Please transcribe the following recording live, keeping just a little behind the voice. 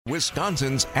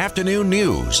Wisconsin's afternoon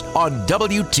news on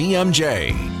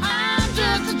WTMJ. I'm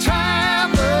just a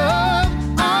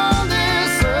traveler on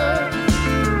this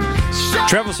earth.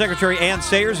 Travel Secretary Ann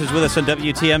Sayers is with us on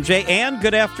WTMJ. Ann,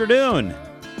 good afternoon.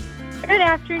 Good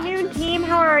afternoon, team.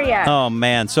 How are you? Oh,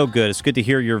 man, so good. It's good to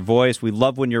hear your voice. We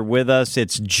love when you're with us.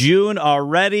 It's June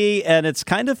already, and it's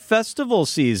kind of festival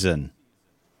season.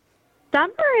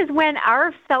 Summer is when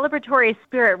our celebratory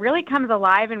spirit really comes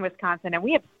alive in Wisconsin, and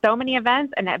we have so many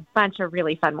events and a bunch of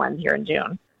really fun ones here in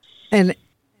June. And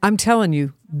I'm telling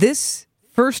you, this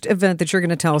first event that you're going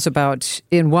to tell us about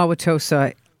in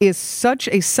Wauwatosa is such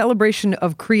a celebration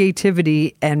of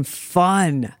creativity and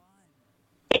fun.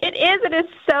 It is. It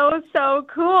is so, so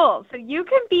cool. So you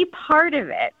can be part of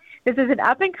it. This is an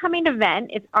up-and-coming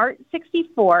event. It's Art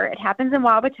 64. It happens in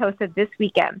Wauwatosa this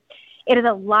weekend. It is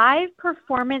a live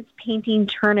performance painting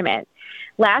tournament.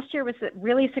 Last year was a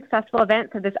really successful event,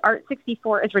 so this Art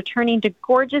 64 is returning to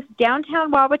gorgeous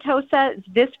downtown Wauwatosa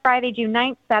this Friday, June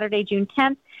 9th, Saturday, June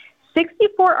 10th.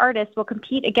 64 artists will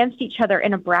compete against each other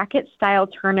in a bracket-style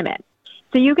tournament.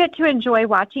 So you get to enjoy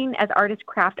watching as artists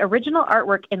craft original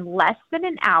artwork in less than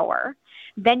an hour.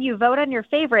 Then you vote on your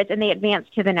favorites, and they advance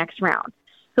to the next round.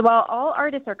 So while all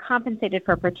artists are compensated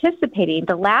for participating,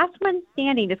 the last one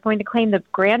standing is going to claim the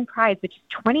grand prize, which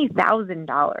is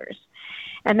 $20,000.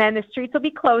 And then the streets will be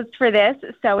closed for this,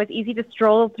 so it's easy to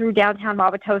stroll through downtown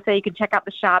Wauwatosa. You can check out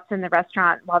the shops and the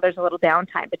restaurant while there's a little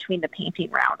downtime between the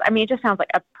painting rounds. I mean, it just sounds like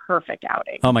a perfect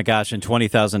outing. Oh, my gosh, and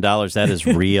 $20,000, that is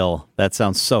real. That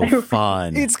sounds so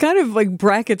fun. It's kind of like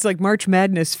brackets like March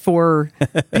Madness for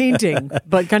painting,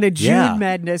 but kind of June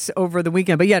Madness over the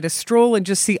weekend. But yeah, to stroll and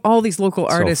just see all these local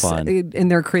artists in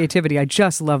their creativity. I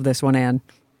just love this one, Ann.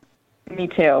 Me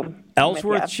too.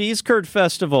 Ellsworth Cheese Curd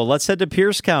Festival. Let's head to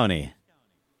Pierce County.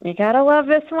 You gotta love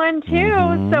this one,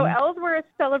 too. So Ellsworth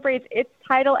celebrates its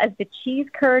title as the cheese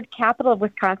curd capital of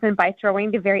Wisconsin by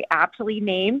throwing the very aptly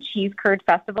named Cheese Curd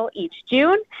Festival each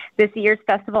June. This year's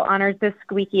festival honors the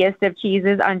squeakiest of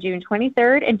cheeses on June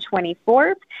 23rd and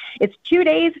 24th. It's 2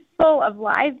 days full of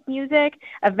live music,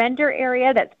 a vendor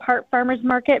area that's part farmers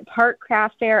market, part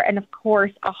craft fair, and, of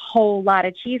course, a whole lot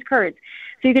of cheese curds.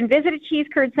 So you can visit a Cheese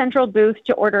Curd Central booth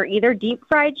to order either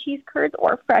deep-fried cheese curds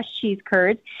or fresh cheese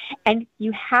curds. And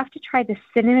you have to try the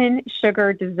cinnamon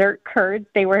sugar dessert curds.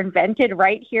 They were invented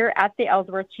right here at the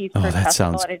Ellsworth Cheese Curd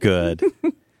Festival. That sounds good.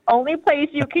 Only place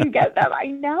you can get them. I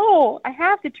know. I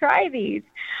have to try these.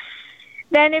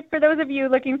 Then, for those of you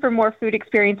looking for more food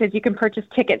experiences, you can purchase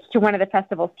tickets to one of the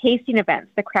festival's tasting events.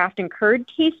 The Craft and Curd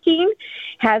Tasting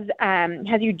has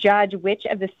you judge which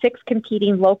of the 6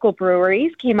 competing local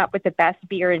breweries came up with the best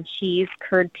beer and cheese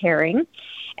curd pairing.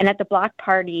 And at the block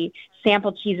party,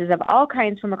 sample cheeses of all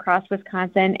kinds from across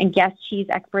Wisconsin, and guest cheese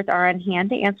experts are on hand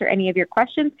to answer any of your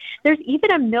questions. There's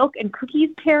even a milk and cookies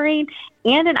pairing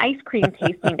and an ice cream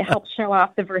tasting to help show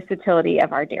off the versatility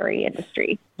of our dairy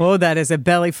industry. Oh, that is a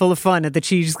belly full of fun at the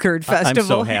Cheese Curd Festival. I'm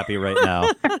so happy right now.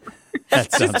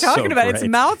 That sounds just talking so about great. It's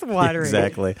mouth-watering.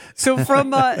 Exactly. So from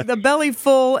the Belly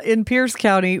Full in Pierce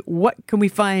County, what can we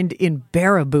find in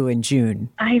Baraboo in June?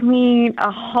 I mean,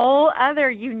 a whole other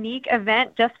unique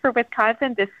event just for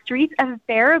Wisconsin. The streets of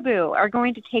Baraboo are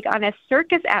going to take on a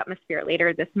circus atmosphere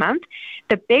later this month.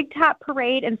 The Big Top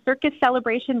Parade and Circus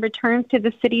Celebration returns to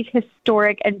the city's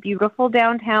historic and beautiful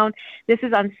downtown. This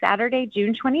is on Saturday,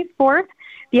 June 24th.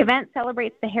 The event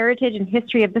celebrates the heritage and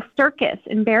history of the circus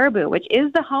in Baraboo, which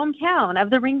is the hometown of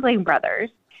the Ringling Brothers.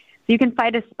 So you can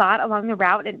find a spot along the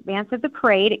route in advance of the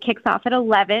parade. It kicks off at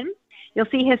 11. You'll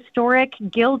see historic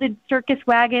gilded circus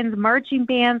wagons, marching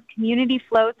bands, community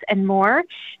floats, and more.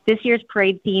 This year's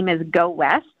parade theme is Go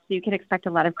West. So you can expect a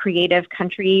lot of creative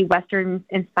country,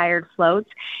 Western-inspired floats.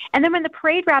 And then when the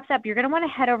parade wraps up, you're going to want to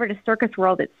head over to Circus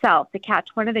World itself to catch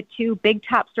one of the 2 Big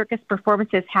Top Circus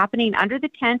performances happening under the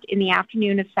tent in the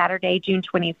afternoon of Saturday, June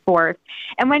 24th.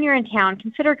 And when you're in town,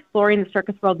 consider exploring the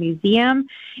Circus World Museum.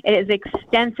 It is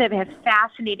extensive, it has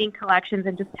fascinating collections,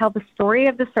 and just tell the story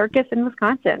of the circus in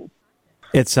Wisconsin.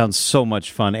 It sounds so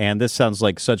much fun, Ann. This sounds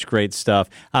like such great stuff.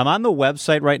 I'm on the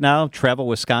website right now,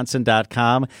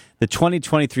 travelwisconsin.com. The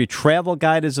 2023 travel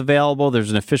guide is available. There's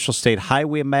an official state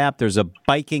highway map. There's a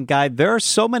biking guide. There are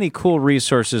so many cool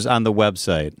resources on the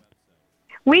website.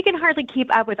 We can hardly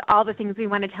keep up with all the things we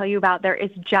want to tell you about. There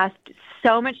is just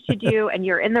so much to do, and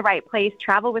you're in the right place.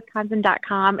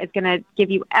 TravelWisconsin.com is going to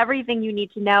give you everything you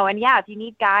need to know. And, yeah, if you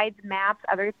need guides, maps,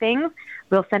 other things,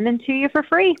 we'll send them to you for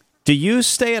free. Do you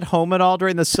stay at home at all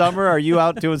during the summer? Or are you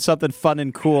out doing something fun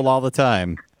and cool all the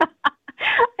time?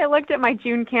 I looked at my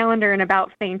June calendar and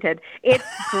about fainted. It's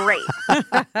great.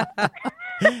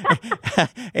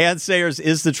 Ann Sayers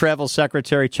is the travel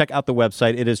secretary. Check out the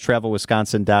website. It is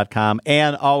travelwisconsin.com.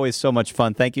 And always so much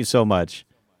fun. Thank you so much.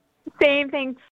 Same, thanks.